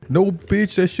No,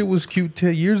 bitch, that shit was cute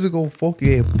 10 years ago. Fuck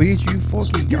yeah, bitch, you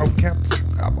fucking yo,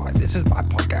 this is my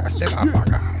podcast.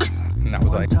 And I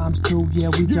was like, 1 times 2, yeah,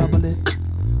 we double it.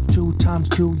 2 times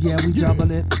 2, yeah, we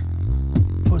double it.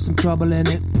 Put some trouble in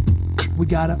it. We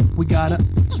gotta.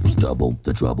 Double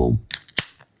the trouble.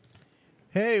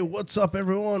 Hey, what's up,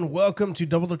 everyone? Welcome to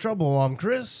Double the Trouble. I'm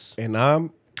Chris. And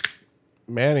I'm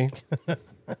Manny.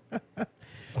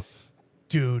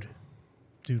 Dude,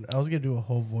 I was gonna do a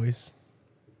whole voice,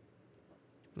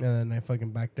 and then I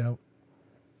fucking backed out.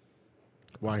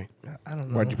 Why? I don't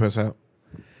know. Why'd you puss out?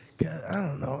 I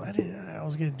don't know. I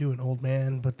was gonna do an old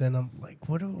man, but then I'm like,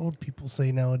 what do old people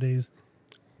say nowadays?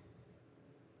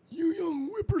 You young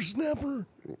whippersnapper.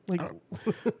 Like,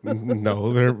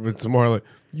 No, it's more like,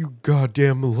 you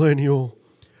goddamn millennial.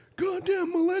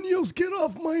 goddamn millennials, get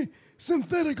off my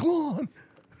synthetic lawn.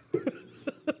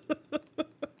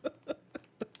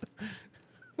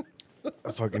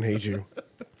 I fucking hate you.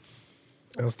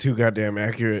 That was too goddamn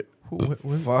accurate.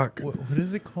 Fuck. What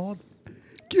is it called?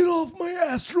 Get off my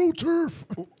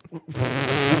AstroTurf.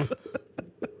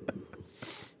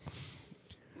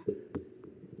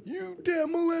 You damn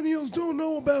millennials don't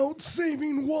know about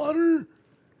saving water.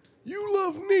 You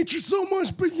love nature so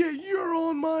much, but yet you're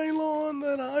on my lawn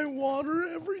that I water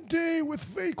every day with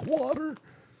fake water.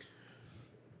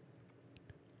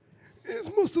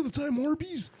 It's most of the time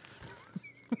Orbeez.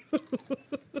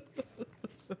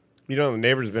 You know, the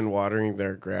neighbor's been watering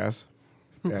their grass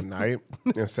at night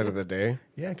instead of the day.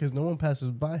 Yeah, because no one passes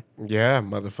by. Yeah,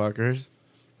 motherfuckers.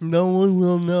 No one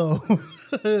will know.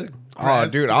 Oh,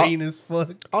 dude, green as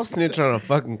fuck. I'll snitch on a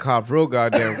fucking cop real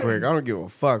goddamn quick. I don't give a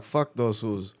fuck. Fuck those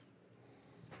fools.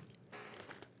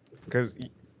 Because,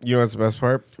 you know what's the best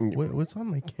part? Wait, what's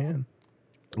on my can?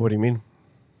 What do you mean?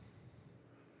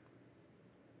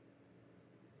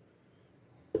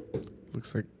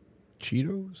 Looks like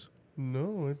Cheetos.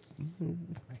 No, it's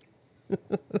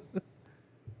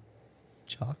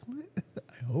chocolate.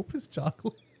 I hope it's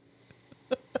chocolate.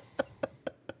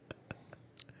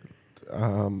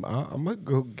 I'm gonna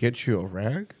go get you a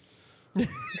rag.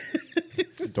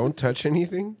 Don't touch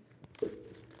anything.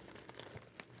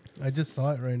 I just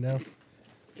saw it right now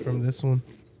from this one.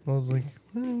 I was like,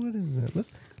 what is that?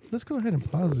 Let's go ahead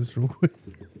and pause this real quick.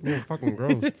 You're fucking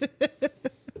gross.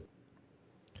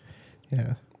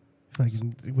 Yeah,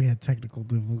 we had technical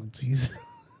difficulties.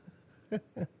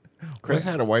 Chris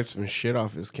had to wipe some shit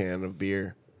off his can of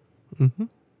beer. Mm-hmm.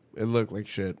 It looked like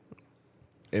shit.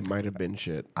 It might have been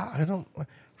shit. I don't.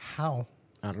 How?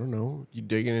 I don't know. You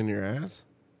digging in your ass?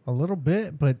 A little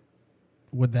bit, but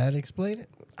would that explain it?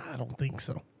 I don't think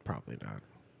so. Probably not.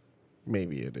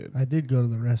 Maybe it did. I did go to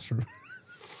the restroom.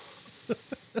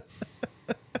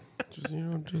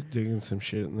 Just digging some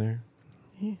shit in there.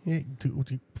 Yeah,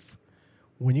 dude,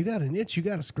 when you got an itch, you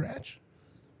got a scratch.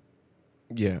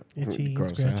 Yeah. Itchy,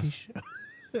 Gross scratchy.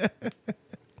 ass.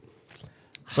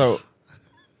 So,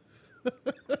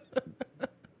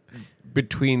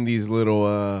 between these little,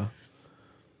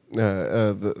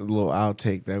 the little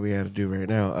outtake that we had to do right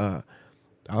now,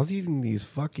 I was eating these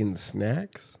fucking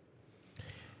snacks.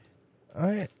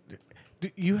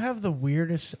 You have the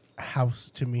weirdest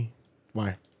house to me.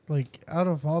 Why? Like, out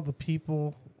of all the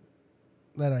people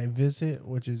that I visit,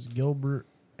 which is Gilbert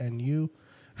and you,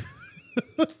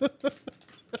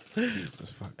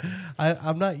 Jesus fuck.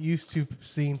 I'm not used to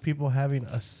seeing people having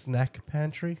a snack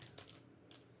pantry.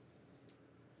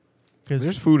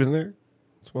 There's food in there.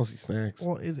 It's mostly snacks.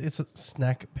 Well, it's a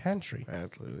snack pantry.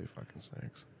 That's literally fucking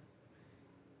snacks.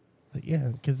 Like, yeah,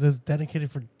 because it's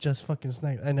dedicated for just fucking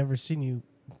snacks. I never seen you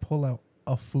pull out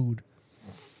a food.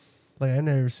 Like, I've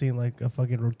never seen like a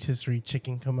fucking rotisserie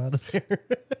chicken come out of there.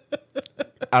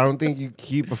 I don't think you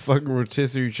keep a fucking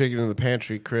rotisserie chicken in the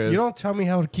pantry, Chris. You don't tell me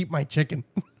how to keep my chicken.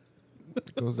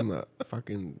 It goes in the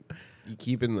fucking... You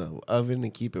keep in the oven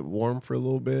and keep it warm for a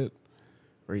little bit.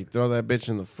 Or you throw that bitch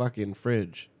in the fucking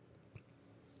fridge.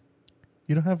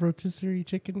 You don't have rotisserie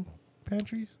chicken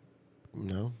pantries?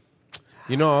 No.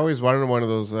 You know, I always wanted one of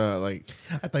those, like...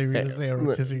 I thought you were going to say a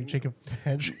rotisserie chicken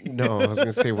pantry. No, I was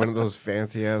going to say one of those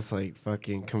fancy-ass, like,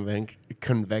 fucking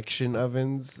convection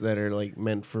ovens that are, like,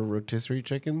 meant for rotisserie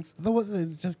chickens. The one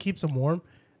that just keeps them warm?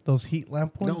 Those heat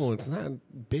lamp ones? No, it's not,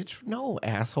 bitch. No,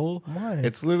 asshole. Why?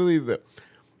 It's literally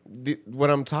what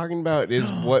I'm talking about is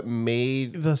what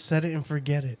made... The set it and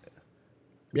forget it.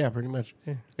 Yeah, pretty much.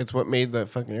 Yeah. It's what made the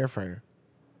fucking air fryer.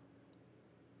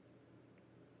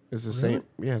 It's the Really? same.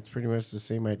 Yeah, it's pretty much the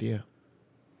same idea.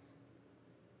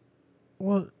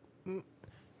 Well,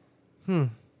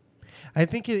 I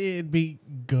think it'd be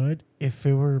good if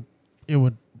it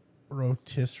would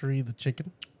rotisserie the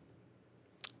chicken.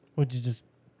 Would you just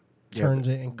turns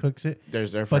it and cooks it.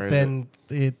 There's air fryers. But then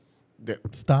it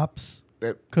that- stops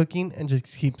that- cooking and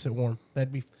just keeps it warm.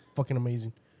 That'd be fucking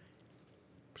amazing.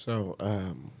 So,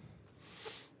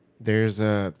 there's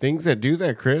things that do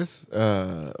that, Chris.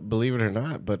 Believe it or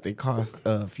not, but they cost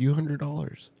a few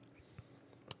 $100s,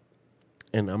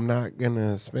 and I'm not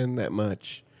gonna spend that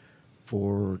much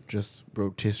for just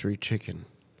rotisserie chicken.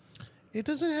 It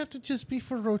doesn't have to just be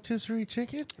for rotisserie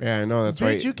chicken. Yeah, I know that's Bitch,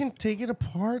 right. you can take it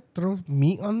apart, throw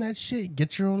meat on that shit,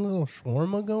 get your own little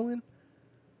shawarma going.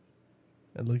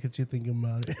 And look at you thinking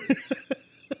about it.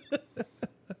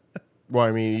 Well,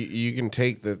 I mean, you can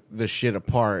take the shit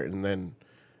apart, and then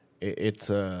it's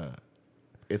a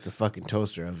fucking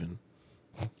toaster oven.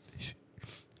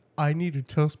 I need to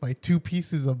toast my 2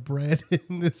 pieces of bread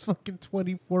in this fucking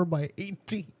 24 by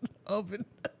 18 oven.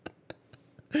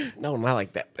 No, not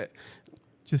like that. But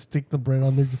Just stick the bread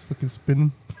on there, just fucking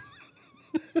spinning.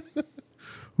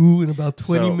 Ooh, in about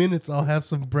 20 So- minutes, I'll have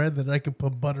some bread that I can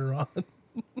put butter on.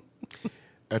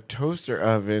 a toaster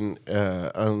oven,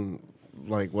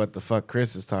 like what the fuck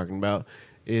Chris is talking about,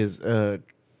 is a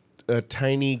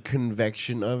tiny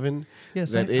convection oven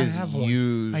Yes, that I is have one.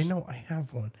 used. I know, I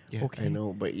have one. Yeah, Okay. I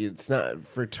know, but it's not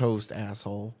for toast,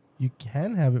 asshole. You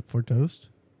can have it for toast.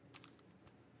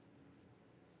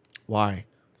 Why?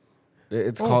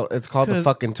 It's Oh, called the 'cause-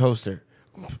 fucking toaster.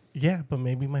 Yeah, but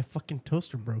maybe my fucking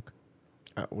toaster broke.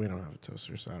 We don't have a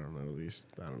toaster, so I don't know. At least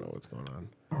I don't know what's going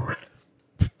on.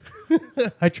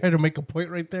 I tried to make a point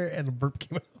right there, and a burp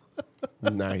came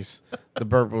out. Nice. The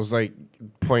burp was like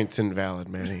points invalid,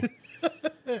 Manny.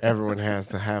 Everyone has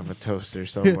to have a toaster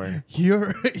somewhere.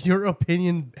 Your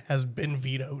opinion has been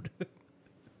vetoed.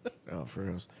 Oh, for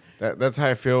real. That's how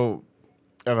I feel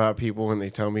about people when they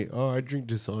tell me, "Oh, I drink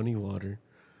Dasani water."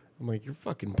 I'm like, "Your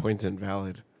fucking point's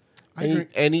invalid."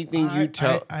 Anything you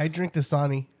tell, I drink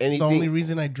Dasani. The Anything- only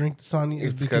reason I drink Dasani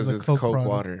is It's because 'cause of it's Coke Coke product.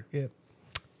 water. Yeah.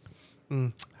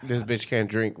 this bitch can't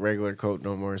drink regular Coke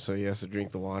no more, so he has to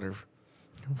drink the water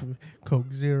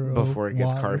Coke Zero before it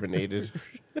gets water. carbonated.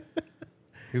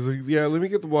 He's like, "Yeah, let me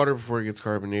get the water before it gets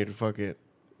carbonated. Fuck it."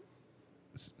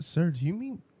 Sir, do you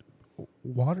mean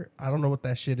water? I don't know what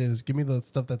that shit is. Give me the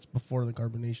stuff that's before the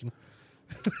carbonation.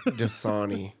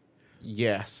 Dasani.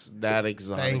 Yes, that Thank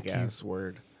exotic you. ass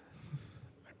word.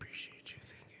 I appreciate you.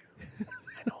 Thank you.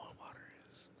 I know what water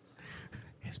is.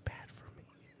 It's bad for me.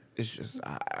 It's just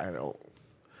I don't.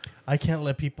 I can't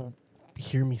let people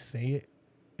hear me say it.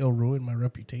 It'll ruin my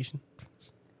reputation.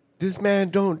 This man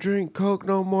don't drink Coke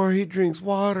no more. He drinks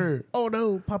water. Oh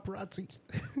no, paparazzi.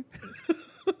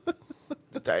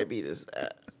 The diabetes.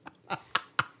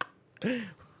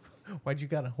 Why'd you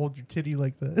gotta hold your titty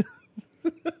like that?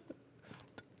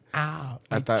 Ah,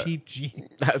 I my thought- chi-chi.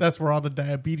 That's where all the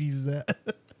diabetes is at.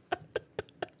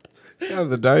 Yeah,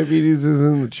 the diabetes is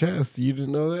in the chest. You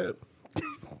didn't know that?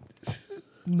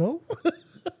 No?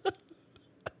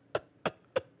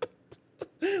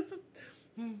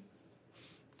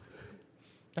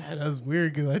 That's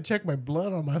weird because I checked my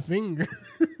blood on my finger.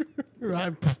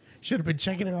 I should have been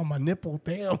checking it on my nipple.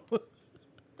 Damn.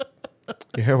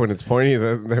 Yeah, when it's pointy,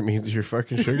 that means your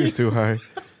fucking sugar's too high.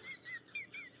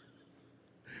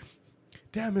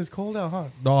 Damn, it's cold out, huh?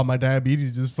 No, my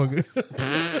diabetes just fucking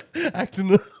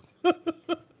acting up.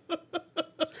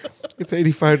 It's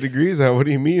 85 degrees out. What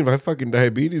do you mean? My fucking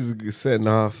diabetes is setting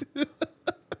off. I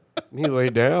need to lay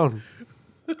down.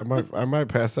 I might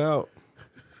pass out.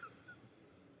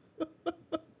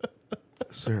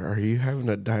 Sir, are you having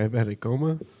a diabetic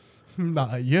coma?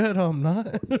 Not yet, I'm not.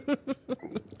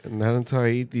 Not until I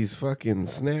eat these fucking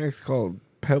snacks called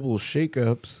Pebble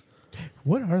Shake-Ups.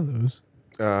 What are those?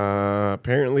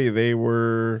 Apparently they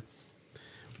were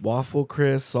waffle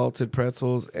crisp, salted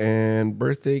pretzels, and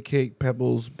birthday cake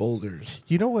Pebbles boulders.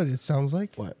 You know what it sounds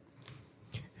like? What?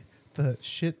 The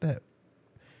shit that...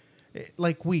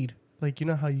 like weed. Like, you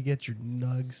know how you get your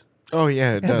nugs? Oh,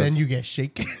 yeah, it And does. then you get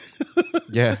shake.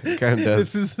 Yeah, it kind of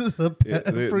does. This is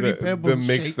the Fruity the Pebbles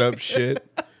mixed shake. up shit.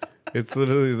 It's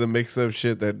literally the mixed up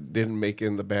shit that didn't make it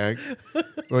in the bag.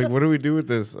 Like, what do we do with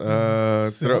this?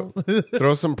 Sell?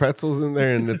 Throw some pretzels in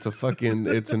there, and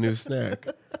it's a new snack.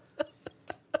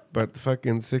 But the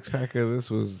fucking 6-pack of this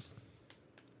was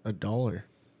 $1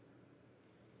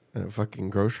 at a fucking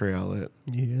grocery outlet,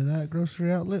 You hear that,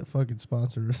 grocery outlet? Fucking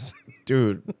sponsor us.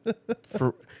 dude.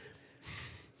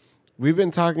 We've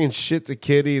been talking shit to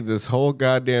Kitty this whole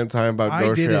goddamn time about I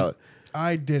grocery didn't. outlet.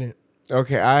 I didn't.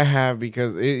 Okay, I have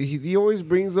because he always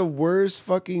brings the worst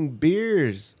fucking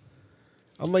beers.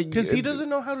 I'm like, Because he doesn't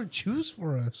know how to choose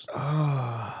for us.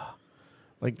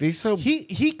 like they so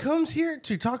He comes here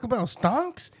to talk about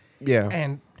stonks yeah.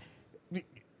 and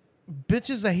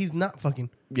bitches that he's not fucking.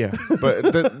 Yeah,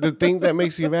 but the thing that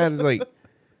makes me mad is like,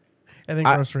 And then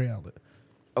I- grocery outlet.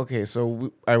 okay,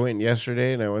 so I went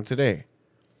yesterday and I went today.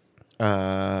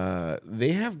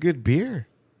 They have good beer.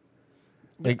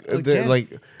 Like, Again, like,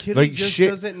 Kitty like just shit.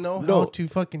 doesn't know No. how to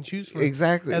fucking choose for it.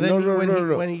 Exactly. And then No,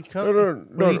 when he comes, No,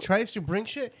 when he tries to bring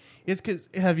shit, it's because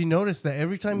have you noticed that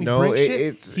every time he No, brings shit,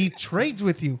 it's- he trades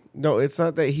with you. No, it's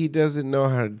not that he doesn't know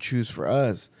how to choose for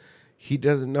us. He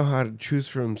doesn't know how to choose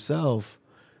for himself.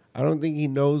 I don't think he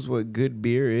knows what good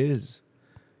beer is.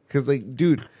 Cause like,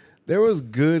 dude, there was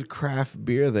good craft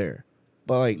beer there,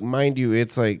 but like, mind you,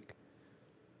 it's like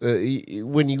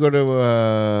when you go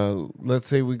to let's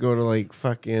say we go to like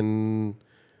fucking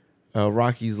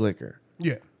Rocky's Liquor,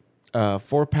 Yeah.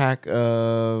 4-pack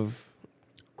of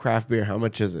craft beer. How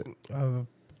much is it?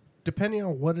 Depending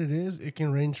on what it is, it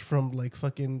can range from like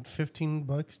fucking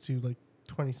 $15 to like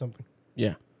 20 something.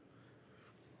 Yeah.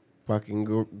 Fucking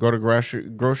go to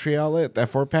grocery outlet. That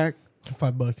 4-pack.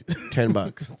 $5.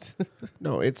 $10.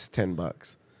 No, it's $10.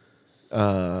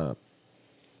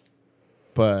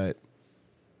 But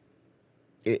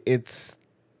it's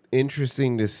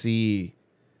interesting to see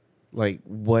like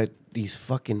what these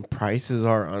fucking prices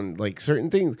are on like certain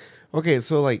things. Okay,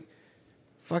 so like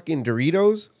fucking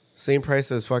Doritos, same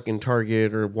price as fucking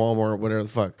Target or Walmart or whatever the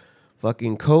fuck.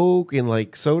 Fucking Coke and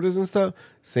like sodas and stuff,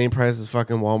 same price as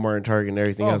fucking Walmart and Target and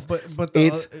everything else. but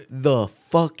It's the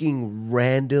fucking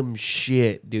random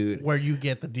shit, dude. where you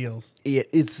get the deals.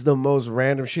 It's the most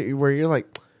random shit where you're like,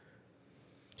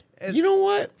 And- you know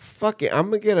what? Fuck it. I'm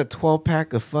going to get a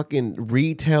 12-pack of fucking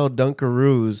retail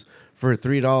Dunkaroos for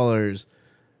 $3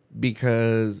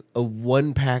 because a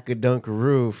 1-pack of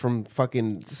Dunkaroo from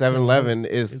fucking 7-Eleven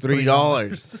is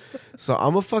 $3. So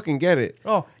I'm going to fucking get it.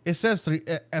 Oh, it says $3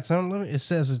 at 7-Eleven. It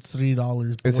says it's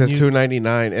 $3. It says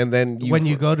 $2.99, and then when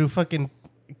you go to fucking,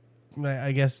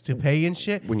 I guess to pay and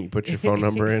shit, when you put your phone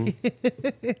number in.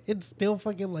 it's still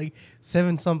fucking like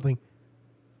 7 something.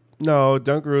 No,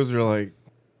 Dunkaroos are like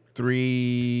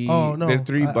 $3. Oh no, They're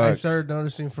 $3. I started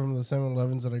noticing from the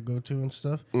 7-Elevens that I go to and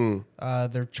stuff.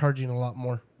 They're charging a lot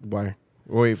more. Why?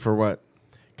 Wait, for what?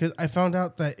 Because I found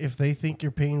out that if they think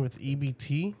you're paying with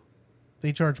EBT,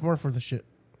 they charge more for the shit.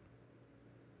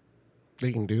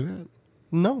 They can do that?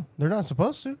 No, they're not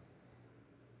supposed to.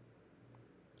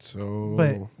 So,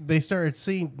 But they started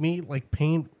seeing me like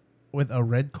paying with a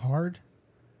red card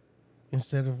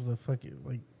instead of the fucking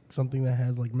like something that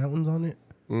has like mountains on it.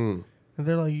 And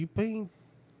they're like, "You paying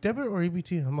debit or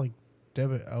EBT?" I'm like,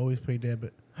 "Debit. I always pay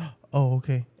debit." Oh,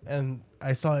 okay. And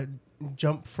I saw it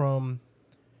jump from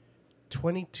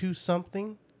 22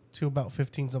 something to about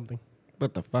 15 something.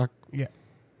 what the fuck? Yeah.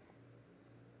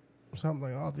 So I'm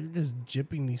like, oh, they're just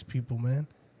gypping these people, man.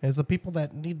 And it's the people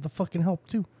that need the fucking help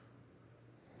too.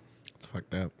 It's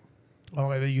fucked up. Oh,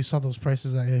 and then you saw those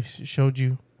prices I showed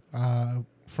you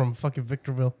from fucking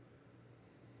Victorville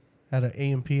at an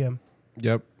AM PM.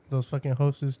 Yep. Those fucking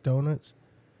Hostess donuts.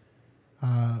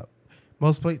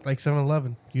 Most places like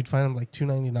 7-Eleven, you'd find them like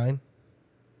 $2.99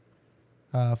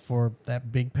 for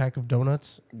that big pack of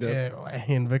donuts. Yep.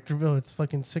 In Victorville, it's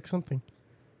fucking 6 something.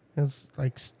 It's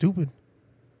like stupid,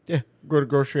 Yeah. Go to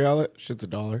grocery outlet. Shit's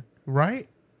 $1. right?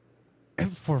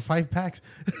 For 5 packs,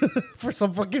 for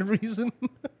some fucking reason.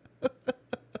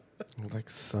 Like,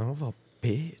 son of a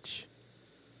bitch.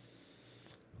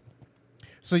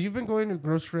 So you've been going to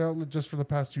grocery outlet just for the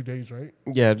past 2 days, right?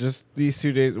 Yeah, just these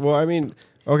 2 days. Well, I mean,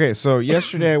 okay, so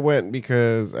yesterday I went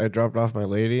because I dropped off my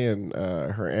lady and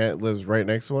her aunt lives right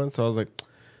next to one. So I was like,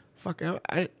 fuck,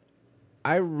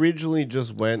 I originally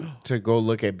just went to go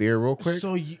look at beer real quick.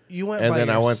 So you went and by then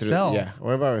yourself. I went through, yeah, I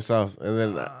went by myself. And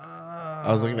then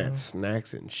I was looking at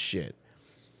snacks and shit.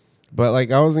 But like,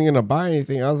 I wasn't going to buy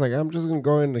anything. I was like, I'm just going to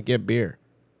go in to get beer.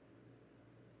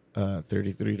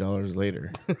 $33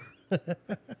 later.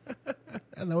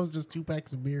 And that was just 2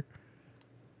 packs of beer.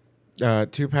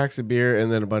 2 packs of beer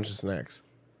and then a bunch of snacks.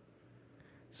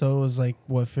 So it was like,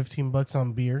 what, $15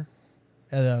 on beer?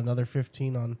 And then another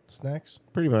 15 on snacks?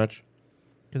 Pretty much.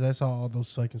 Because I saw all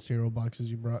those fucking cereal boxes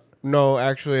you brought. No,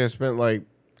 actually, I spent like,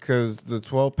 because the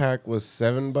 12-pack was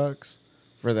 $7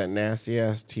 for that nasty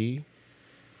ass tea.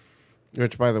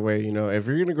 Which, by the way, you know, if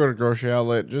you're gonna go to grocery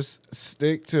outlet, just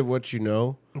stick to what you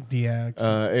know. Yeah.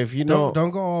 If you know,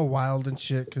 don't go all wild and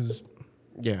shit, because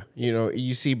yeah, you know,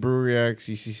 you see Brewery X,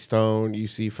 you see Stone, you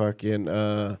see fucking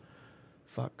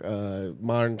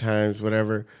Modern Times,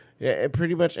 whatever. Yeah,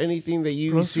 pretty much anything that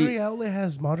you grocery see. outlet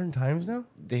has Modern Times now.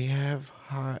 They have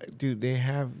hot, dude. They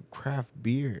have craft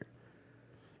beer.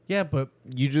 Yeah, but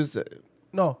You just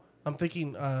no, I'm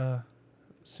thinking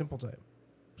Simple Time.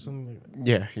 something like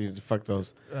Yeah, fuck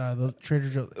those. that. Those Trader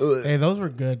Joe's. Ugh. Hey, those were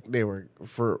good. They were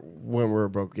for when we were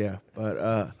broke, yeah. But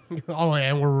Oh,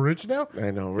 and we're rich now.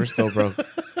 I know we're still broke.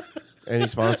 Any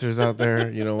sponsors out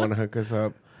there, want to hook us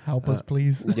up? Help us,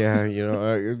 please. Yeah,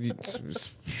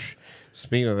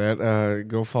 speaking of that,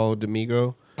 go follow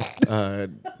Damigo,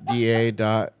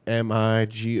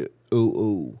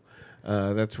 DA.MIGOO.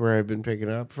 That's where I've been picking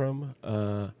up from.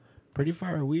 Pretty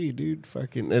far weed, dude.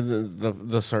 Fucking and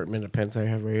the assortment of pens I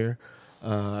have right here.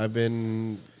 I've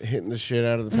been hitting the shit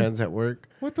out of the pens at work.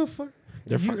 What the fuck?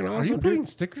 They're fucking Are you awesome, putting dude.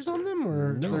 stickers on them,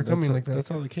 or No, they're that's coming all, like that?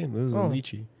 that's all they came. This is a Oh.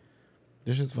 lychee.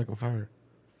 This shit's fucking fire.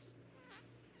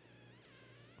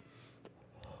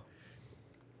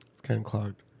 It's kind of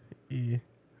clogged. Yeah.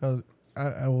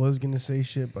 I was gonna say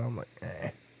shit, but I'm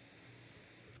like,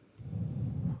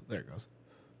 There it goes.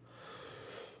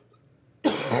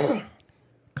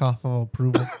 cough of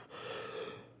approval.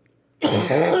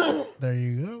 There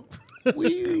you go.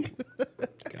 Wee.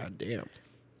 God damn.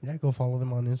 Yeah, go follow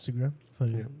them on Instagram.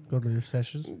 Go to their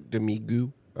sessions.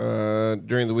 Demigu.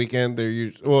 During the weekend, they're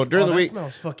usually during the that week.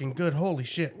 smells fucking good. Holy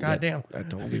shit! God damn. I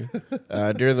told you.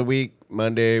 During the week,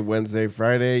 Monday, Wednesday,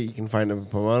 Friday, you can find them in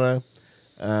Pomona.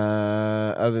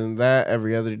 Other than that,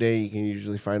 every other day you can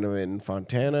usually find them in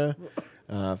Fontana.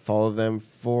 Follow them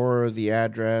for the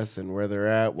address and where they're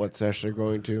at, what session they're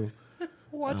going to.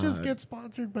 Watch us get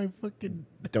sponsored by fucking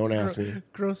Don't ask me.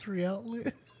 grocery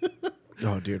outlet.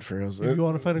 Oh, dude, for real. If you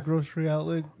want to find a grocery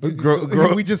outlet,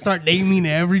 Gro- we just start naming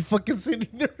every fucking city.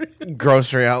 They're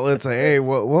Grocery outlets. Like, hey,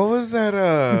 what was that?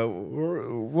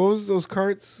 What was those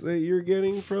carts that you're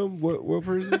getting from? What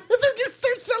person? gonna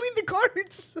start selling the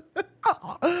cards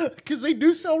because they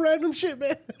do sell random shit,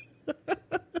 man.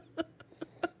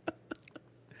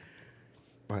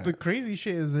 The crazy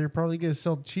shit is they're probably gonna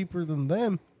sell cheaper than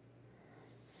them.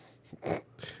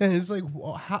 And it's like,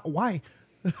 well, how? Why?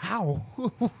 How?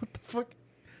 What the fuck?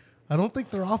 I don't think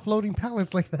they're offloading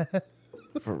pallets like that.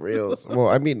 For reals. Well,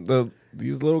 I mean,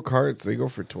 these little carts, they go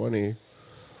for $20,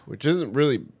 which isn't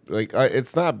really like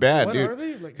it's not bad, What dude. are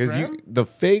they? Like Because gram? the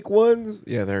fake ones,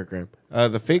 yeah, they're a gram.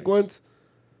 The fake ones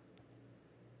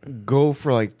go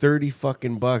for like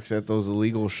 $30 at those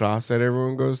illegal shops that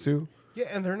everyone goes to. Yeah,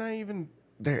 and they're not even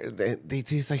They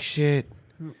taste like shit.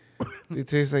 They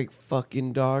taste like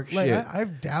fucking dog like shit.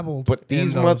 I've dabbled. But in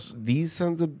these those. these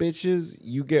sons of bitches,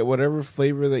 you get whatever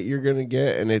flavor that you're gonna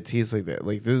get, and it tastes like that.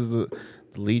 Like this is the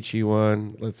lychee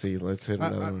one. Let's see. Let's hit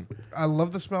another one. I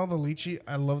love the smell of the lychee.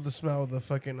 I love the smell of the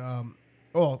fucking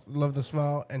love the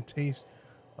smell and taste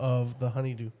of the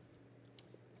honeydew.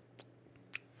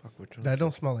 Fuck, which one? That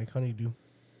don't smell like honeydew.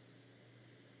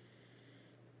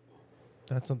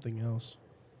 That's something else.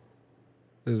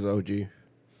 This is OG.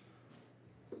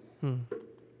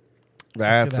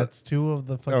 That's two of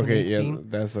the fucking okay. 18. Yeah,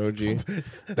 that's OG.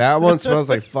 That one smells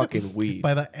like fucking weed.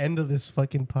 By the end of this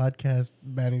fucking podcast,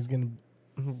 Manny's gonna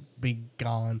be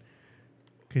gone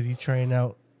because he's trying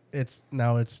out. It's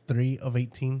 3 of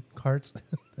 18 carts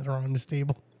that are on this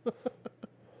table.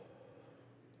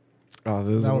 Oh,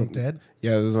 this That one one's dead,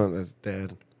 Yeah, this one that's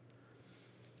dead.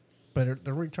 but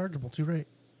they're rechargeable too, right?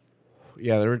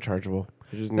 Yeah, they're rechargeable.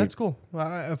 You just need- That's cool.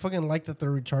 I fucking like that they're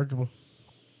rechargeable.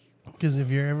 Because if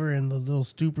you're ever in those little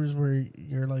stupors where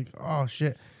you're like, oh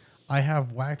shit, I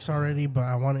have wax already, but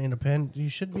I want it in a pen, you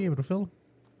should be able to fill them.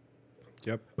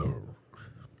 Yep.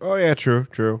 Oh yeah,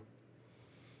 true.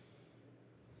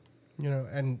 You know,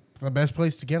 and the best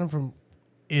place to get them from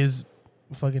is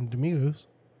fucking Domingos.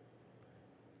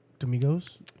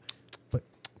 But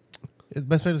the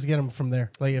best place to get them from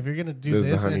there. Like if you're gonna do This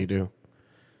this, is the honeydew.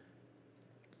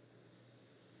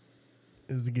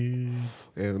 is good.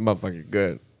 Yeah, the motherfucker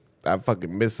good. I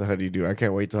fucking miss the honeydew. I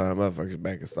can't wait till that motherfucker's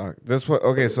back in stock. This one,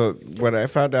 okay. So when I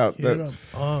found out Hit that 'em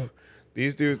up.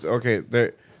 these dudes, okay,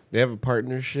 they have a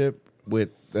partnership with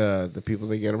the people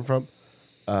they get them from,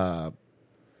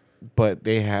 but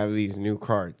they have these new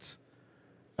carts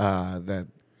that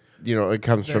it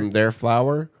comes from their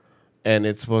flour, and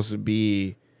it's supposed to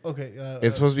be Okay.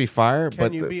 it's supposed to be fire. Can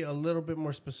but you be a little bit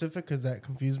more specific? Because that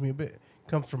confused me a bit.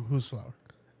 Comes from whose flour?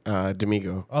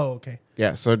 Domingo. Oh, okay.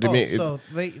 Yeah, so Domingo. so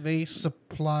they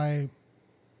supply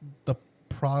the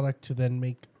product to then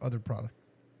make other product.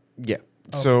 Yeah.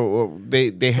 Okay. So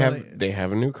they have they- a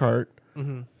new cart.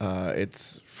 Mm-hmm.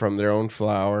 It's from their own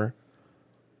flour.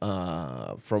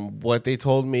 From what they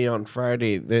told me on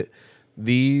Friday, that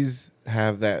these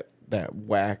have that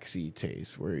waxy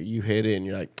taste where you hit it and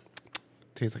you're like,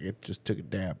 tastes like it just took a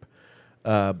dab.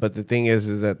 But the thing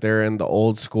is that they're in the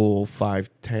old school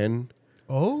 510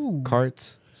 Oh,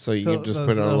 carts, so you So can just those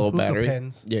put in a little hookah battery.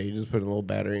 pens. Yeah, you just put in a little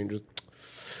battery and just.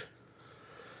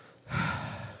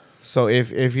 So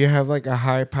if you have like a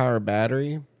high power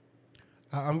battery,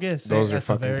 I'm gonna say those are at the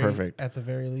fucking very, perfect. At the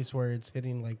very least, where it's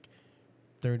hitting like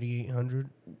 3,800.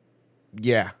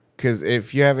 yeah. Because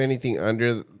if you have anything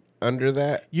under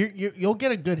that, You'll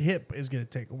get a good hit, but it's gonna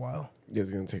take a while. it's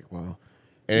gonna take a while.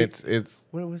 And it's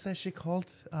What was that shit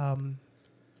called?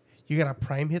 You gotta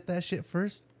prime hit that shit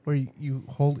first, where you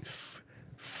hold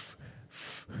it,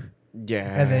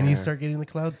 yeah, and then you start getting the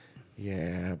cloud.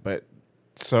 Yeah, but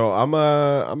so I'm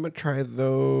gonna try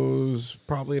those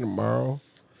probably tomorrow.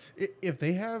 If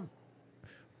they have,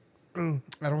 I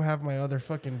don't have my other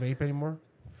fucking vape anymore,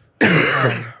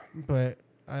 but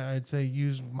I'd say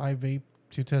use my vape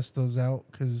to test those out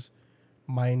because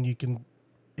mine you can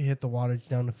hit the wattage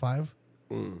down to 5,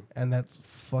 and that's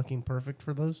fucking perfect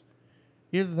for those.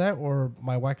 Either that or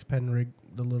my wax pen rig,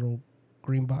 the little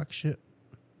green box shit.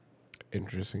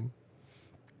 Interesting.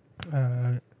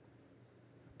 But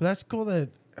that's cool that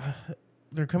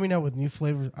they're coming out with new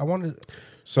flavors. I want to.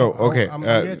 So okay, I'm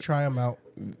gonna try them out.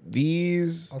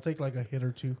 these I'll take like a hit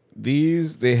or two.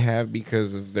 they have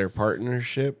because of their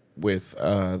partnership with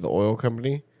the oil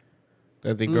company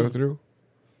that they go through.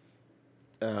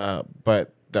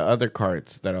 But the other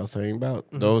carts that I was talking about,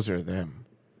 those are them.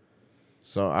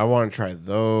 So I want to try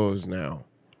those now.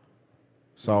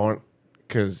 So I want,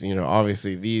 because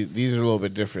obviously these are a little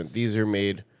bit different. These are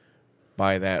made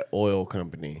by that oil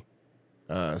company.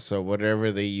 So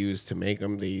whatever they use to make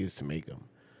them, they use to make them.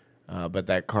 But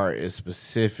that cart is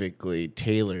specifically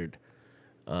tailored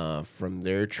from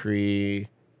their tree.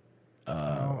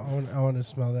 I want to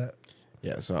smell that.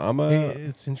 Yeah, so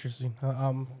It's interesting.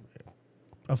 I'm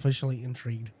officially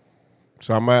intrigued.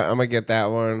 So I'm gonna get that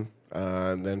one,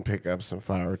 and then pick up some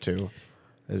flour too,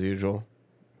 as usual,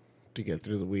 to get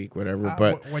through the week, whatever.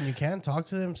 But when you can talk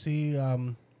to them, see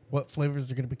what flavors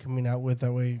they're going to be coming out with.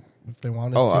 That way, if they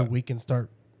want us to, we can start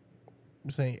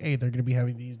saying, "Hey, they're going to be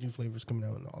having these new flavors coming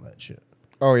out and all that shit."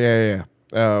 oh yeah.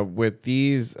 With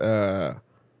these,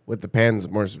 with the pens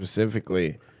more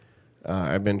specifically,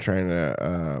 I've been trying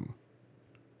to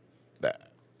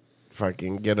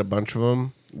fucking get a bunch of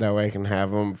them. That way I can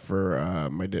have them for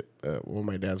one of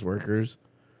my dad's workers.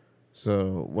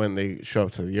 So when they show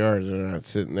up to the yard, they're not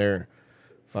sitting there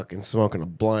fucking smoking a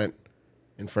blunt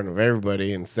in front of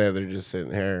everybody. Instead, they're just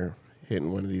sitting here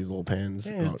hitting one of these little pens.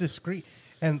 Yeah, it's discreet.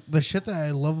 And the shit that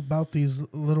I love about these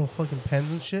little fucking pens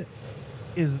and shit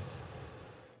is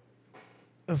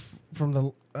from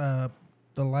the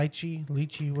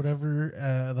lychee,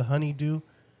 whatever, the honeydew,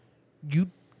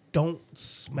 you don't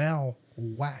smell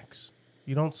wax.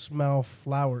 You don't smell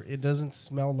flour. It doesn't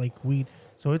smell like weed.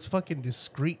 So it's fucking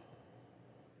discreet.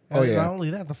 Oh, yeah. Not only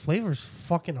that, the flavor's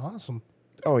fucking awesome.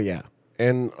 Oh, yeah.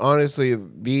 And honestly,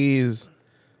 these,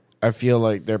 I feel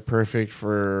like they're perfect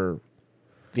for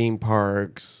theme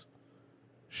parks,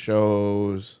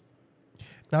 shows.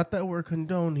 Not that we're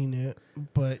condoning it,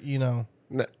 but, Yeah,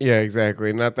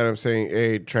 exactly. Not that I'm saying,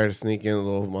 hey, try to sneak in a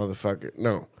little motherfucker.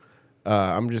 No.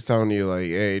 I'm just telling you, like,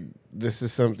 hey, this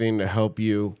is something to help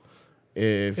you.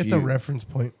 It's a reference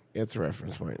point. It's a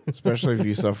reference point, especially if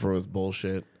you suffer with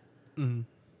bullshit. Mm-hmm.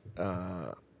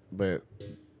 But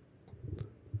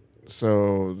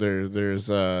so there's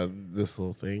this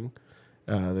little thing.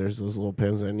 There's those little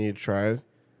pens I need to try.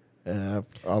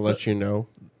 I'll let you know.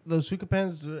 Those hookah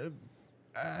pens,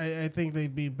 I think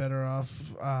they'd be better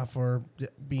off for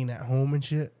being at home and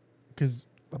shit. Because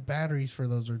the batteries for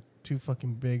those are too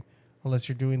fucking big. Unless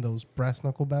you're doing those brass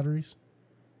knuckle batteries.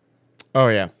 Oh,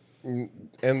 yeah.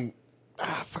 And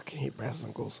I fucking hate brass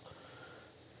knuckles.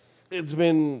 It's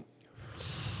been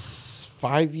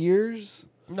 5 years?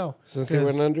 No. Since they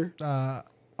went under?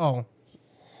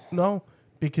 No.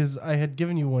 Because I had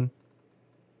given you one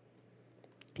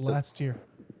last year.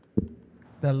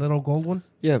 That little gold one?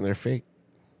 Yeah, they're fake.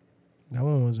 That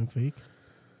one wasn't fake.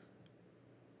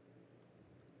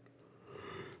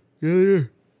 Yeah, they are.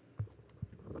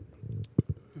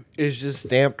 It's just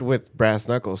stamped with brass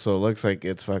knuckles, so it looks like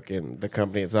it's fucking the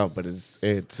company itself, but it's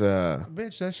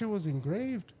Bitch, that shit was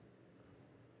engraved.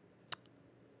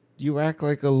 You act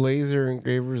like a laser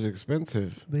engraver is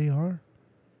expensive. They are.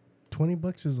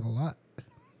 $20 is a lot.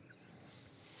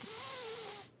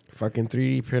 Fucking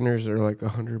 3D printers are like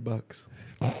 $100.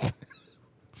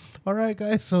 All right,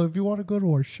 guys. So if you want to go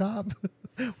to our shop,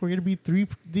 we're gonna be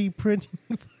 3D printing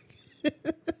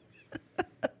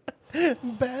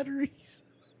batteries.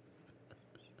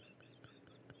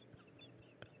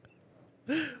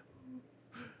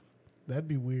 That'd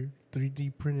be weird.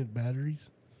 3D printed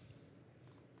batteries.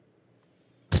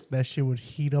 That shit would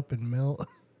heat up and melt.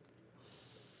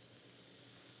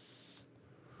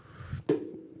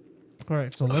 All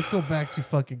right, so let's go back to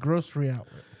fucking grocery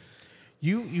outlet.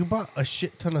 You bought a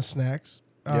shit ton of snacks.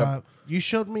 Yep. You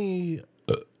showed me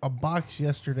a box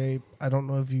yesterday. I don't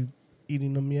know if you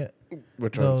eating them yet.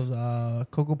 Which ones? Those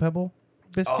Cocoa Pebble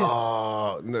biscuits.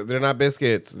 Oh, no, they're not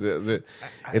biscuits.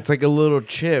 It's like a little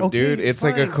chip, Okay, dude. It's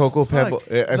like a fine, Cocoa fuck.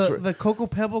 Pebble. The Cocoa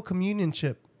Pebble communion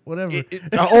chip. Whatever.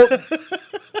 Oh,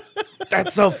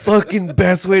 that's a fucking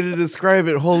best way to describe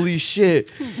it. Holy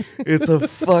shit. It's a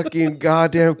fucking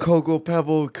goddamn Cocoa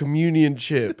Pebble communion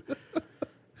chip.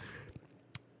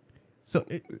 So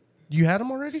you had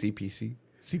them already? CPC.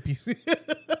 CPC.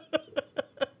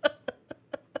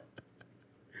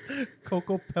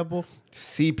 Cocoa Pebble.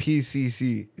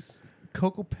 CPCC.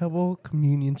 Cocoa Pebble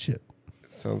communion chip.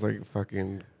 Sounds like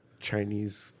fucking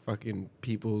Chinese fucking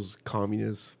People's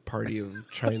Communist Party of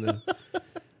China.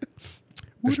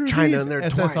 There's What are China these, in there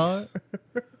SSR? twice.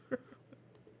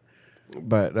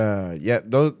 But yeah,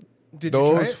 those Did you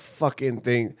try those it? fucking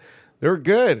things, they're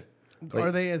good. Like-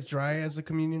 Are they as dry as a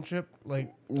communion chip?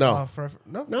 Like No.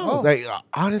 no, No, like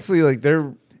honestly, like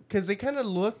they're because they kind of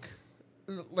look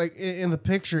like in the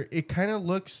picture. It kind of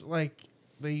looks like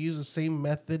they use the same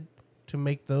method to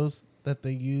make those that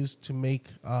they use to make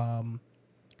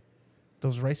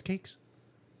those rice cakes.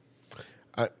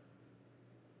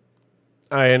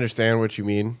 I understand what you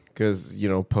mean because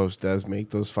Post does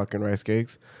make those fucking rice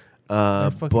cakes. They're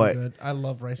fucking But good. I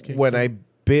love rice cakes. when so- I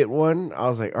bit one, I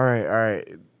was like, all right.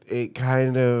 It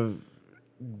kind of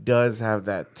does have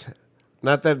that.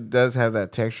 Not that it does have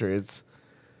that texture.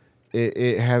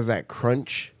 It has that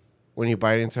crunch when you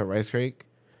bite into a rice cake,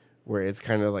 where it's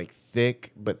kind of like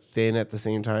thick but thin at the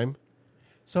same time.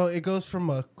 So it goes from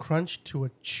a crunch to a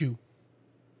chew.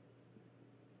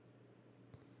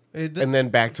 And then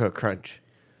back to a crunch.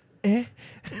 Eh?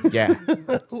 Yeah.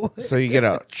 So you get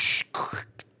a.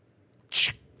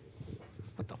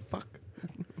 What the fuck?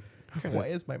 Why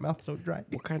is my mouth so dry?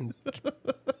 What kind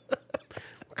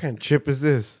of chip is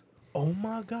this? Oh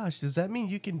my gosh! Does that mean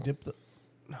you can dip the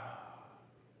Yeah.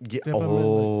 Dip 'em in,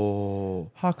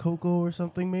 Oh. hot cocoa or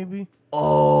something? Maybe.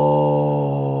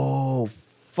 Oh.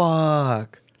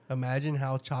 Fuck. Imagine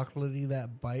how chocolatey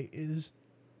that bite is.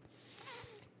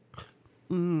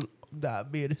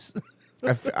 Diabetes.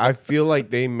 I feel like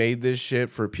they made this shit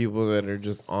for people that are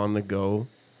just on the go.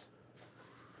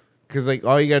 Cause like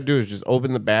all you gotta do is just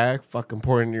open the bag, fucking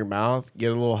pour it in your mouth,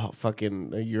 get a little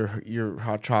fucking your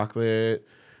hot chocolate,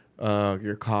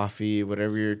 your coffee,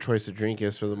 whatever your choice of drink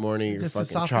is for the morning, your Just to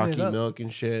fucking soften it chalky up. milk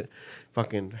and shit,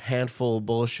 fucking handful of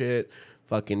bullshit,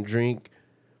 fucking drink,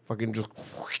 fucking just.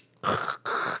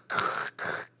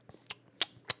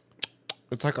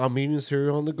 It's like I'm eating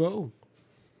cereal on the go.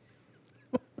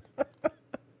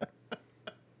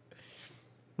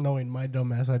 Knowing my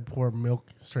dumb ass, I'd pour milk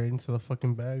straight into the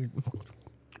fucking bag.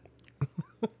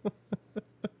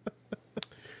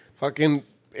 Fucking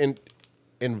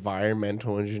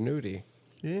environmental ingenuity.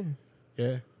 Yeah.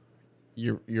 Yeah.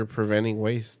 You're preventing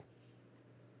waste.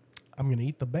 I'm gonna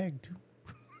eat the bag too.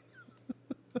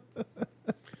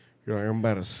 You're like, I'm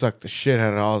about to suck the shit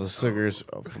out of all the sugars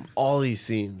from all these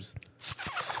seams.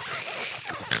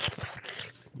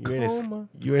 Coma.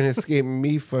 You ain't escaping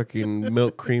me, fucking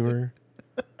milk creamer.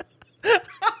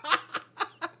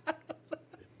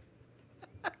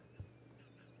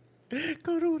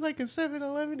 Go to like a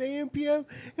 7-Eleven AM PM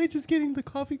and just getting the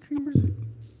coffee creamers.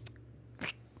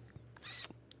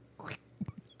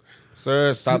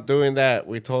 Sir, stop doing that.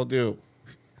 We told you.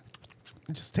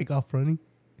 Just take off running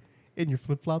in your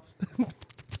flip flops.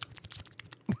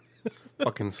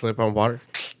 Fucking slip on water.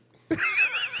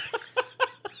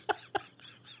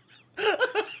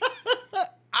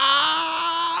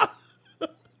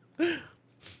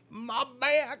 My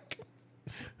back.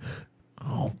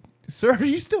 Sir, are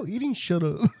you still eating? Shut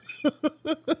up.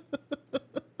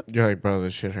 You're like, bro,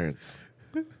 this shit hurts.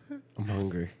 I'm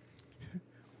hungry.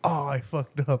 Oh, I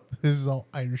fucked up. This is all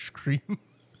Irish cream.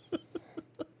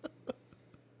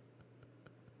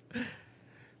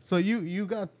 So you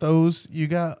got those. You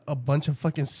got a bunch of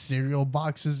fucking cereal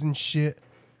boxes and shit.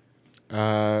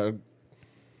 It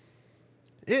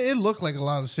looked like a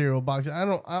lot of cereal boxes. I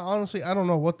honestly don't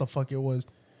know what the fuck it was,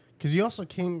 because you also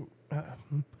came.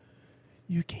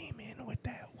 You came in with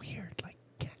that weird like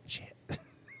cat shit,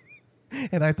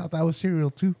 and I thought that was cereal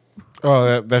too.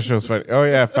 Oh, that show's funny. Oh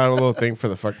yeah, I found a little thing for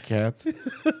the fucking cats.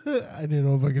 I didn't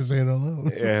know if I could say it out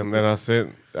loud. Yeah, and then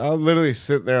I'll literally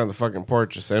sit there on the fucking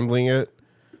porch assembling it.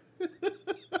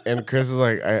 And Chris is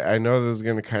like, I know this is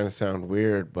gonna kind of sound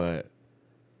weird, but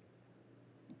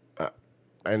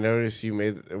I noticed you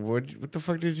made what the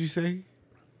fuck did you say?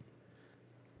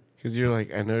 Because you're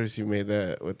like, I noticed you made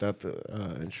that without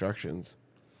the instructions.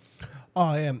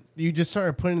 Oh yeah, you just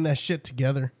started putting that shit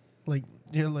together. Like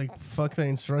you're like, fuck the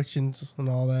instructions and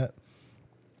all that.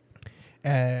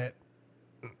 And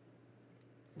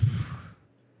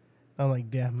I'm like,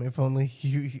 damn, if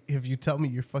you tell me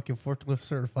you're fucking forklift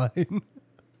certified,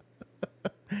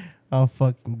 I'm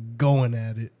fucking going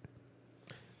at it.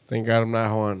 Thank God I'm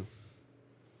not one.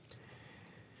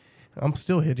 I'm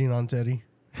still hitting on Teddy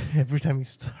every time he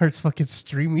starts fucking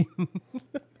streaming.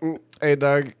 Hey,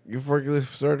 dog, you forklift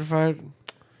certified?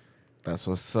 That's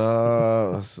what's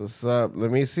up. That's what's up.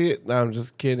 Let me see it. No, I'm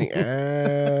just kidding. But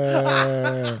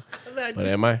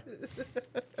am I?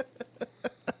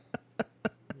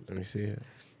 Let me see it.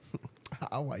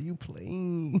 How are you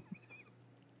playing?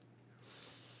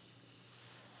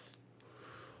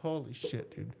 Holy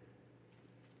shit, dude.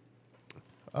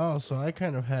 Oh, so I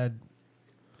kind of had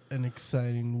an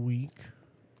exciting week.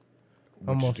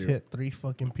 What'd you Almost do? hit 3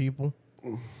 fucking people.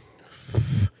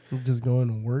 Just going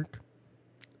to work.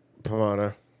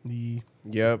 Pomona. The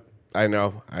Yep. I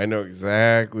know. I know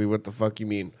exactly what the fuck you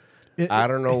mean. I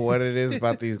don't know what it is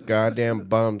about these goddamn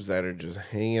bums that are just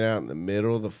hanging out in the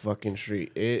middle of the fucking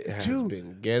street. It has Dude,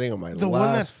 been getting on my the one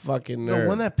last fucking nerve. The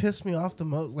one that pissed me off the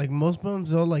most, like most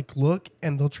bums, they'll like look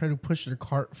and they'll try to push their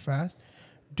cart fast.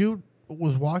 Dude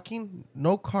was walking,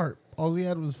 no cart. All he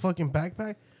had was fucking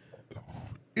backpack.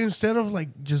 Instead of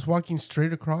like just walking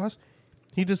straight across,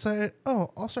 he decided,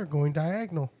 oh, I'll start going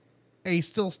diagonal. And he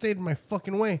still stayed in my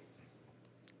fucking way.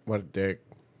 What a dick.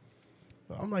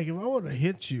 I'm like, if I would have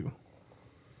hit you,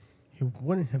 it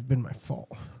wouldn't have been my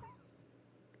fault.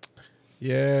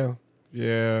 Yeah.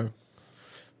 Yeah.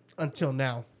 Until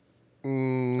now.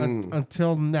 Mm.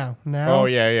 Until now. Now. Oh,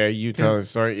 yeah. You tell the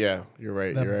story. Yeah, you're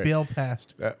right. The You're right. bill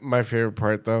passed. My favorite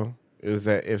part, though, is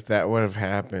that if that would have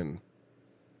happened,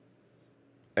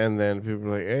 and then people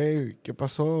are like, hey, ¿qué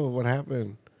pasó? What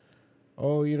happened?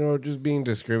 Oh, just being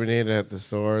discriminated at the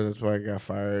store. That's why I got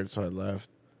fired, so I left.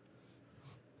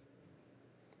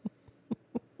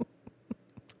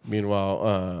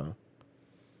 Meanwhile,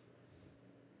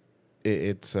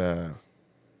 it's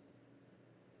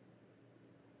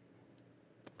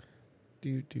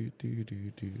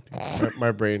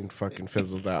my brain fucking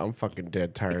fizzled out. I'm fucking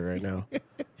dead tired right now.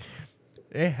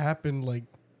 It happened like.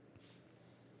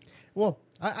 Well,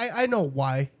 I know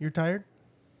why you're tired.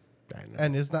 I know.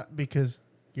 And it's not because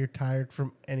you're tired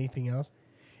from anything else.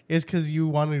 It's because you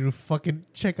wanted to fucking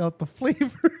check out the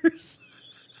flavors.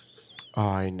 Oh,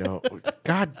 I know.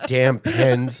 Goddamn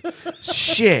pens.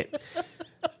 Shit.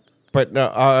 But no,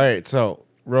 all right. So,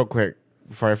 real quick,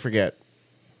 before I forget,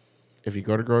 if you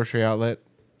go to grocery outlet,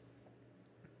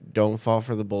 don't fall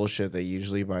for the bullshit they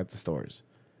usually buy at the stores.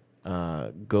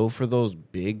 Go for those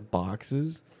big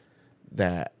boxes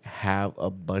that have a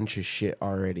bunch of shit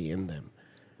already in them.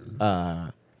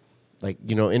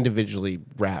 Individually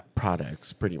wrapped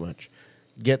products, pretty much.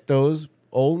 Get those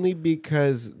only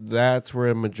because that's where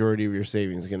a majority of your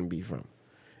savings is going to be from.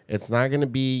 It's not going to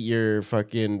be your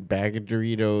fucking bag of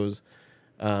Doritos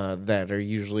that are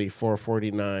usually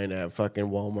 $4.49 at fucking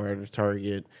Walmart or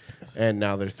Target, and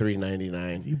now they're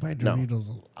 $3.99. You buy Doritos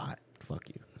a lot. Fuck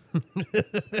you.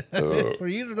 For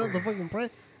you to know the fucking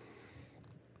price.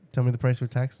 Tell me the price for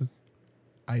taxes.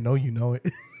 I know you know it.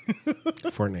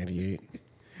 $4.98.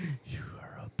 You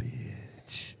are a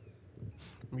bitch.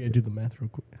 I'm going to do the math real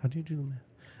quick. How do you do the math?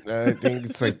 I think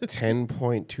it's like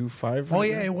 10.25. Oh,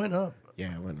 yeah, it went up.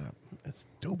 Yeah, it went up. That's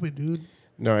stupid, dude.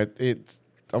 No, it's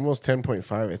almost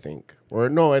 10.5, I think. Or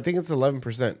no, I think it's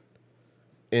 11%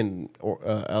 in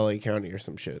LA County or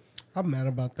some shit. I'm mad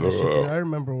about that shit, dude. I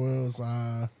remember when it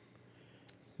was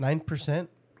 9%.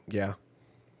 Yeah.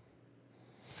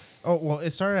 Oh, well, it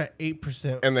started at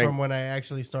 8% And then- from when I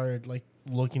actually started, like,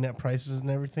 looking at prices and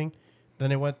everything.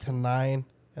 Then it went to 9,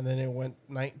 and then it went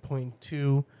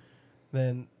 9.2.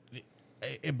 Then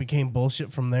it became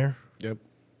bullshit from there. Yep.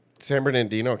 San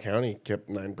Bernardino County kept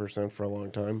 9% for a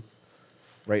long time.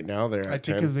 Right now they're I at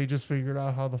think 10. because they just figured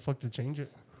out how the fuck to change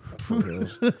it. For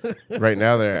reals. Right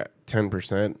now they're at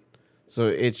 10%. So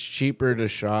it's cheaper to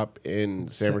shop in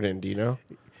San Bernardino.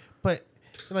 But,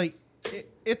 like,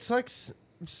 it sucks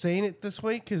saying it this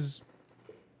way because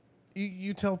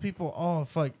you tell people, oh,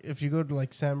 fuck, if you go to,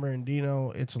 like, San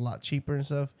Bernardino, it's a lot cheaper and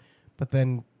stuff. But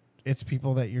then it's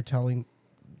people that you're telling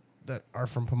that are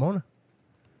from Pomona.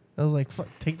 I was like, fuck,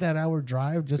 take that hour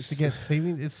drive just to get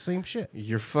savings. It's the same shit.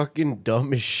 You're fucking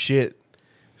dumb as shit.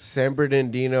 San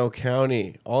Bernardino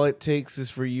County. All it takes is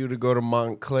for you to go to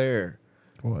Montclair.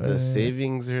 The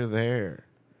savings are there.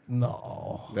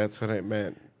 No. That's what I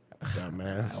meant.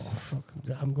 Dumbass.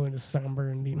 I'm going to San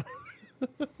Bernardino.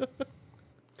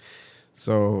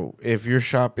 So if you're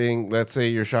shopping, let's say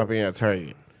you're shopping at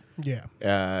Target.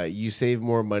 Yeah. You save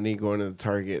more money going to the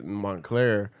Target in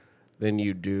Montclair than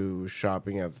you do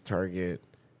shopping at the Target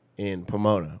in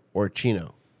Pomona or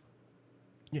Chino.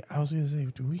 Yeah, I was gonna say,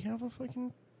 do we have a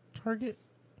fucking Target?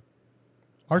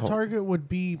 Our Hold- Target would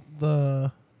be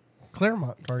the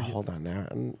Claremont Target. Hold on now.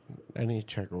 I need to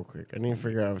check real quick. I need to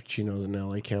figure out if Chino's in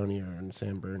LA County or in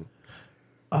San Bern.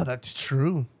 Oh, that's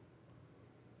true.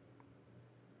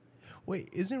 Wait,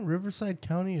 isn't Riverside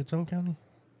County its own county?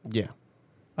 Yeah.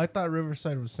 I thought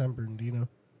Riverside was San Bernardino.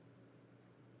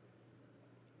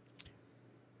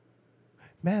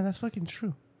 Man, that's fucking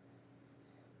true.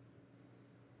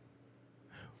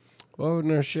 Oh,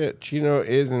 no shit. Chino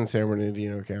is in San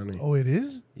Bernardino County. Oh, it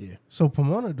is? Yeah. So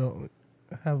Pomona don't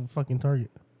have a fucking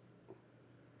Target.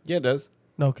 Yeah, it does.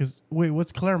 No, because, wait,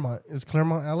 what's Claremont? Is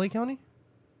Claremont LA County?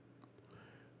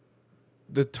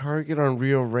 The Target on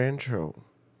Rio Rancho.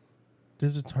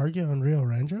 There's a Target on Rio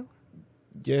Rancho?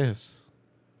 Yes.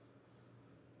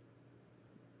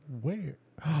 Where?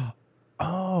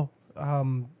 Oh,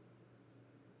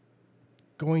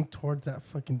 going towards that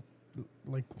fucking,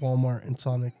 like, Walmart and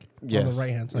Sonic Yes. on the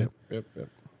right-hand side. Yep.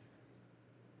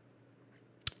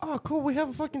 Oh, cool. We have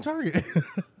a fucking Target.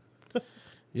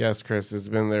 Yes, Chris. It's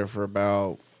been there for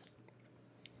about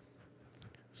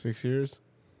 6 years.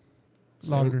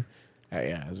 Longer.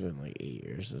 Yeah, it's been like 8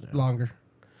 years. Longer.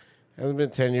 Hasn't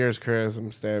been 10 years, Chris.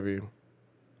 I'm stab you.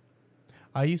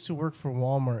 I used to work for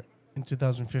Walmart in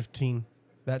 2015.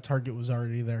 That Target was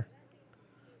already there.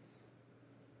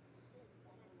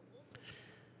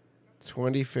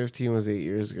 2015 was 8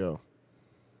 years ago.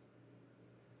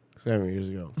 7 years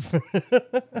ago.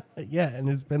 Yeah, and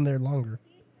it's been there longer.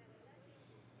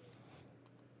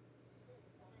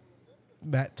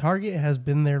 That Target has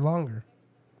been there longer.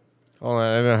 Hold on,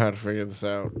 I know how to figure this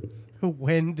out.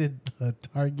 When did the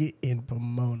Target in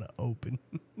Pomona open?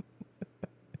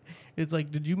 It's like,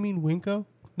 did you mean Winco?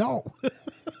 No.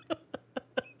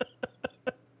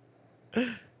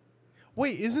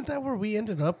 Wait, isn't that where we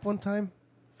ended up one time?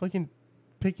 Fucking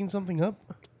picking something up?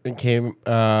 It came,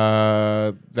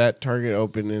 that Target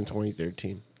opened in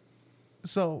 2013.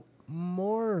 So,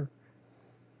 more,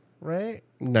 right?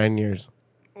 9 years.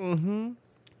 Mm-hmm.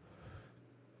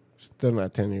 Still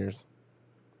not 10 years.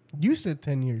 You said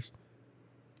 10 years.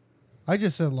 I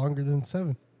just said longer than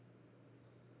 7.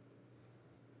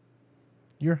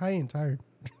 You're high and tired.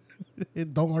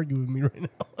 Don't argue with me right now.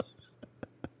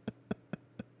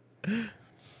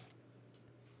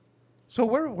 So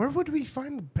where would we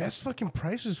find the best fucking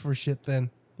prices for shit then?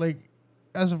 Like,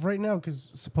 as of right now, because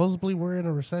supposedly we're in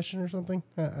a recession or something.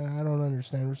 I don't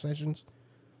understand recessions.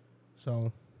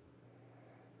 So,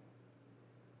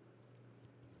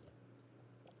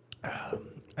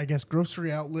 I guess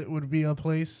grocery outlet would be a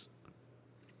place.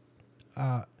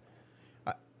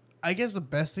 I guess the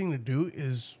best thing to do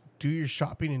is do your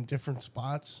shopping in different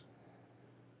spots.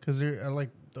 Because there are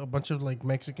like a bunch of like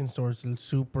Mexican stores, El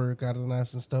Super,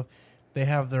 Cardenas and stuff. They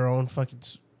have their own fucking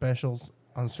specials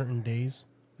on certain days,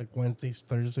 like Wednesdays,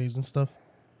 Thursdays and stuff.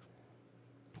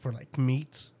 For like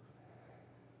meats.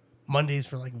 Mondays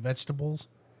for like vegetables.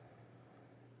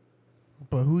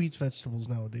 But who eats vegetables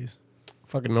nowadays?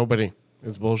 Fucking nobody.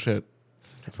 It's bullshit.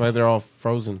 That's why they're all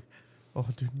frozen. Oh,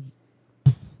 dude.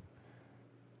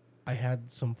 I had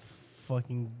some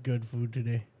fucking good food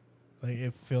today. Like,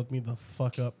 it filled me the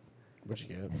fuck up. What'd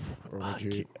you get? Or what'd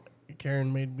you eat?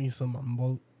 Karen made me some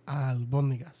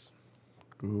albóndigas.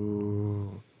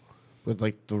 Ooh. With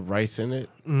like the rice in it?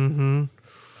 Mm-hmm.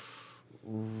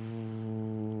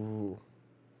 Ooh.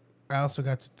 I also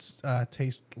got to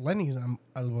taste Lenny's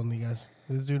albóndigas.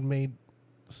 This dude made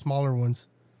smaller ones.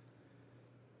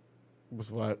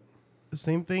 With what? The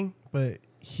same thing, but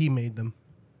he made them.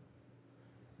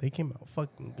 They came out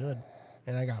fucking good.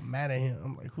 And I got mad at him.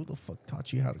 I'm like, who the fuck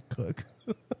taught you how to cook?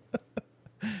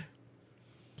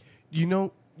 You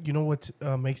know what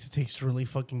makes it taste really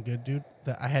fucking good, dude?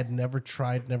 That I had never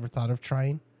tried, never thought of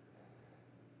trying?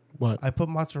 What? I put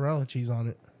mozzarella cheese on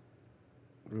it.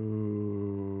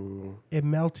 Ooh. It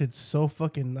melted so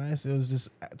fucking nice. It was just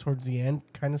towards the end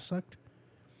kind of sucked.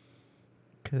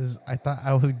 Because I thought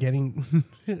I was getting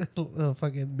a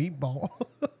fucking meatball.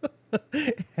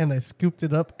 And I scooped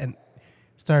it up and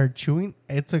started chewing.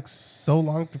 It took so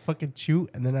long to fucking chew.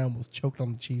 And then I almost choked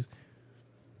on the cheese.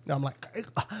 Now I'm like...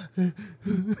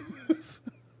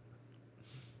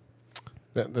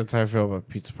 That's how I feel about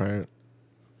Pizza Pirate.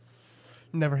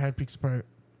 Never had Pizza Pirate.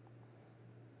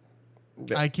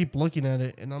 I keep looking at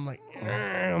it and I'm like,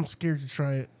 I'm scared to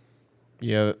try it.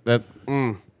 Yeah, that.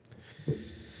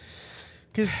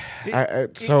 Because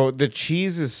So the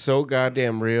cheese is so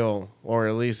goddamn real, or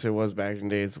at least it was back in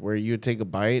days, where you'd take a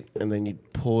bite and then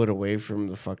you'd pull it away from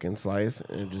the fucking slice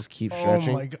and it just keep stretching.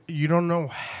 oh my god, you don't know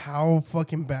how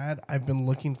fucking bad I've been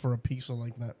looking for a pizza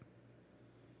like that.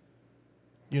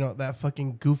 You know that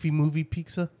fucking Goofy movie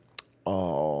pizza?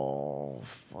 Oh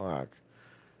fuck!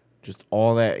 Just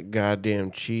all that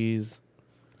goddamn cheese.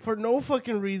 For no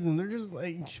fucking reason. They're just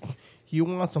like, you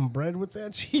want some bread with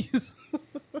that cheese?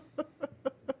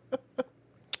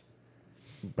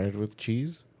 Bread with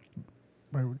cheese.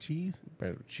 Bread with cheese?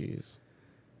 Bread with cheese.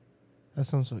 That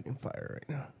sounds fucking fire right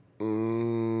now.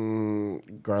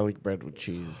 Garlic bread with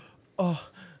cheese.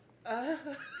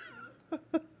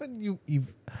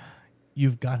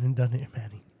 You've gone and done it,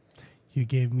 Manny. You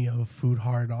gave me a food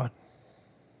hard on.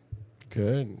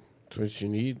 Good. That's what you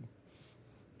need.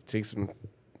 Take some.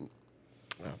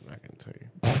 I'm not gonna tell you.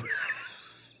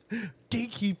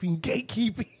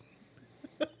 Gatekeeping.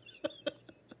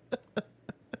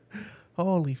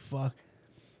 Holy fuck.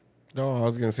 No, I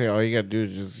was gonna say all you gotta do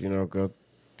is just go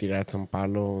tirar some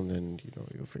palo and then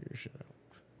you'll figure shit out.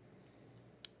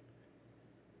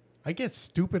 I get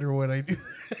stupider when I do.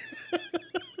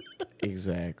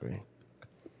 Exactly.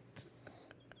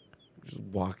 Just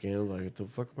walk in like, what the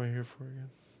fuck am I here for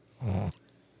again?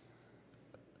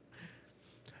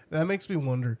 That makes me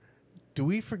wonder, do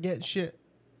we forget shit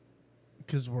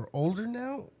because we're older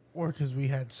now or because we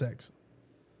had sex?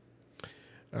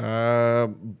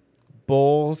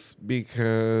 Both,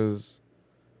 because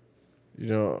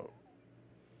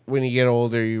when you get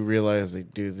older you realize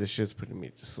like, dude, this shit's putting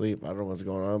me to sleep. I don't know what's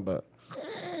going on, but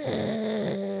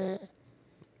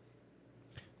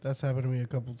That's happened to me a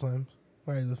couple times.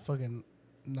 Where I just fucking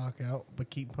knock out but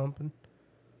keep pumping.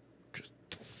 just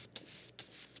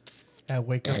I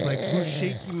wake up like, who's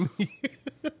shaking me?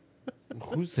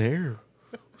 who's there?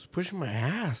 Who's pushing my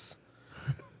ass?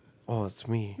 Oh, it's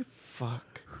me.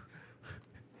 Fuck.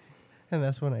 And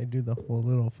that's when I do the whole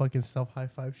little fucking self high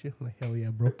five shit. I'm like, hell yeah,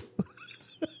 bro.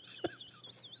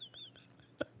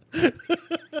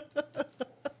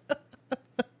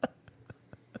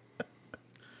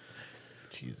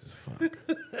 Jesus fuck.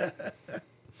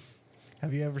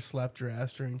 Have you ever slapped your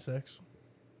ass during sex?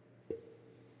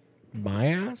 My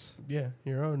ass? Yeah,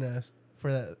 your own ass.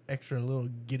 For that extra little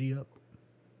giddy up.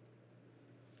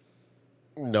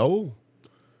 No.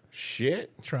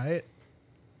 Shit. Try it.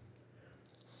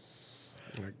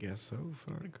 I guess so.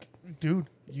 Fuck. Dude,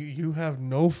 you have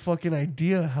no fucking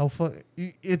idea how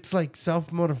it's like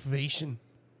self-motivation.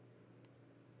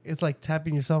 It's like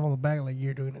tapping yourself on the back like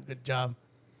you're doing a good job.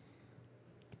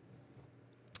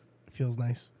 It feels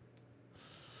nice.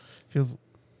 Feels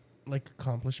like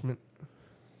accomplishment.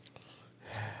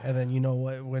 And then you know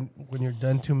what? When you're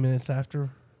done 2 minutes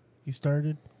after you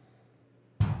started,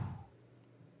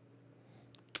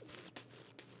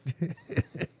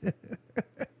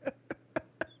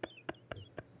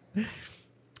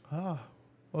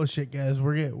 oh shit, guys,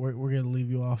 we're gonna leave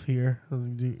you off here.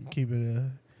 Keep it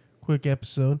a quick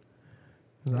episode.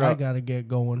 'Cause I gotta get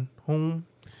going home.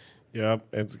 Yep,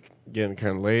 it's getting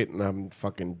kind of late, and I'm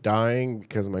fucking dying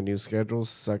because my new schedule's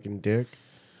sucking dick.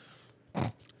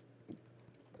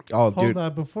 Oh, Hold dude.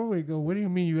 on, before we go, what do you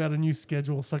mean you got a new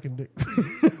schedule sucking dick?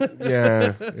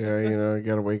 Yeah, you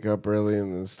gotta wake up early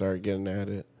and then start getting at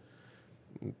it.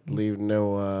 Leave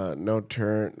no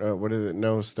turn. What is it?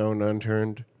 No stone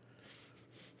unturned.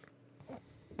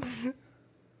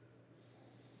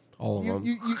 All of them.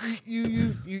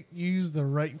 You use the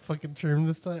right fucking term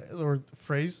this time or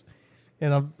phrase,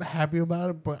 and I'm happy about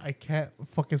it, but I can't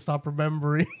fucking stop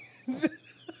remembering.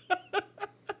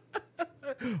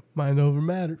 Mind over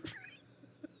matter.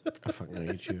 I fucking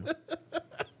hate you.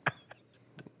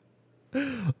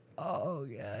 Oh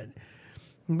god.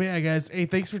 But yeah, guys. Hey,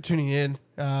 thanks for tuning in.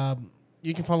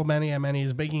 You can follow Manny at Manny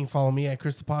is Baking. Follow me at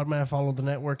Chris the Podman. Follow the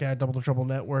network at Double the Trouble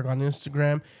Network on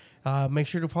Instagram. Make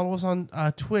sure to follow us on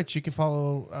Twitch. You can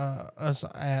follow us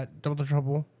at Double the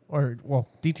Trouble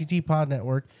DTT Pod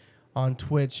Network on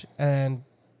Twitch, and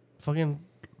fucking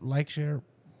like, share,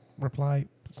 reply,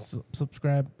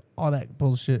 subscribe, all that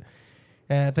bullshit.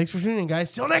 And thanks for tuning in,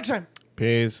 guys. Till next time.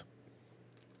 Peace.